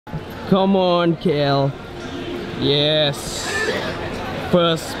Come on, KL. Yes.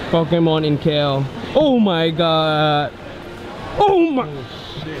 First Pokemon in KL. Oh my god. Oh my. Oh,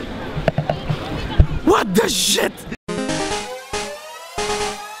 shit. What the shit?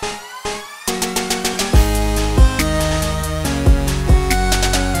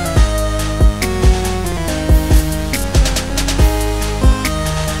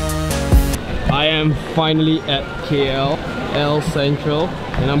 I am finally at KL Central,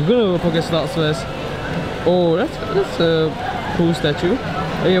 and I'm gonna Pokestops first. Oh, that's a cool statue.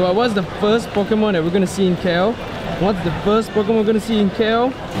 Okay, well, what's the first Pokemon that we're gonna see in KL? What's the first Pokemon we're gonna see in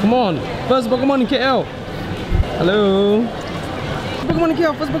KL? Come on, first Pokemon in KL. Hello. Pokemon in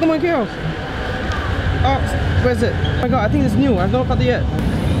KL, first Pokemon in KL. Oh, where is it? Oh my god, I think it's new. I've not caught it yet.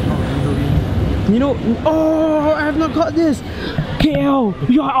 You know, oh, I have not caught this. KL,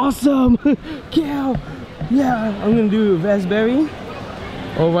 you are awesome. KL, yeah, I'm gonna do raspberry.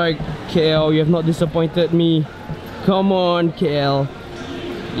 Alright, KL, you have not disappointed me. Come on, KL.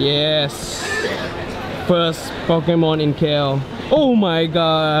 Yes. First Pokemon in KL. Oh my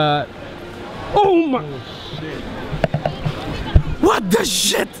god. Oh my. Oh, shit. What the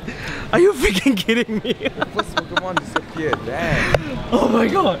shit? Are you freaking kidding me? The first Pokemon disappeared. Damn. Oh my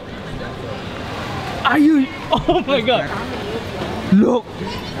god. Are you? Oh my god. Look,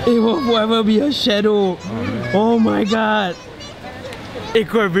 it will forever be a shadow. Oh my god. It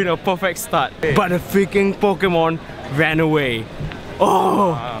could have been a perfect start, but the freaking Pokemon ran away.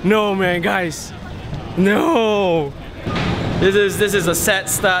 Oh no, man, guys. No. This is a sad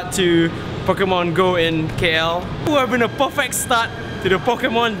start to Pokemon Go in KL. It would have been a perfect start to the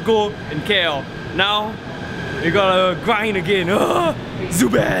Pokemon Go in KL. Now we gotta grind again.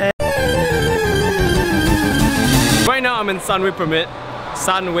 Zubat. Right now I'm in Sunway Pyramid.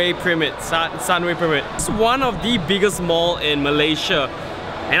 It's one of the biggest mall in Malaysia,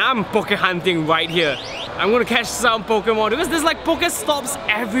 and I'm Poke hunting right here. I'm gonna catch some Pokemon because there's like Pokestops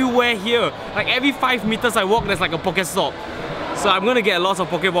everywhere here. Like every 5 meters I walk, there's like a Pokestop. So I'm gonna get lots of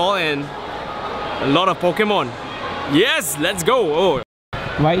Pokeball and a lot of Pokemon. Yes, let's go. Oh.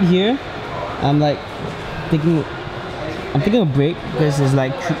 Right here, I'm taking a break because there's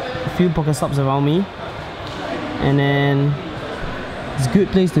like a few Pokestops around me. And then it's a good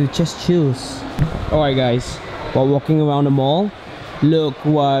place to just chill. Alright guys, while walking around the mall, look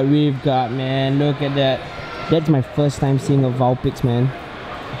what we've got, man. Look at that. That's my first time seeing a Vulpix, man.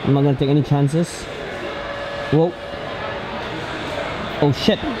 I'm not gonna take any chances. Whoa. Oh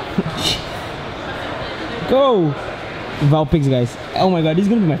shit. Go! Vulpix, guys. Oh my god, this is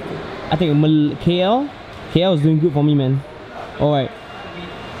gonna be my... I think KL is doing good for me, man. Alright.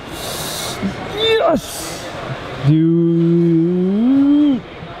 Yes! Dude,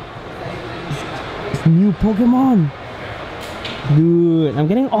 it's new Pokemon. Dude, I'm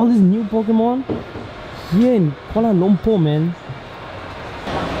getting all these new Pokemon here in Kuala Lumpur, man.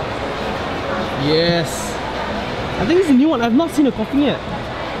 Yes, I think it's a new one. I've not seen a coffin yet.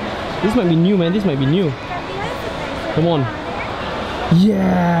 This might be new, man. This might be new. Come on.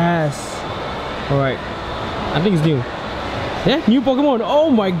 Yes. Alright, I think it's new. Yeah, new Pokemon.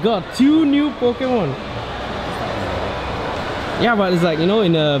 Oh my god, 2 new Pokemon. Yeah, but it's like, you know,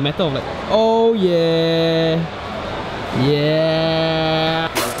 in a matter of like, oh yeah, yeah.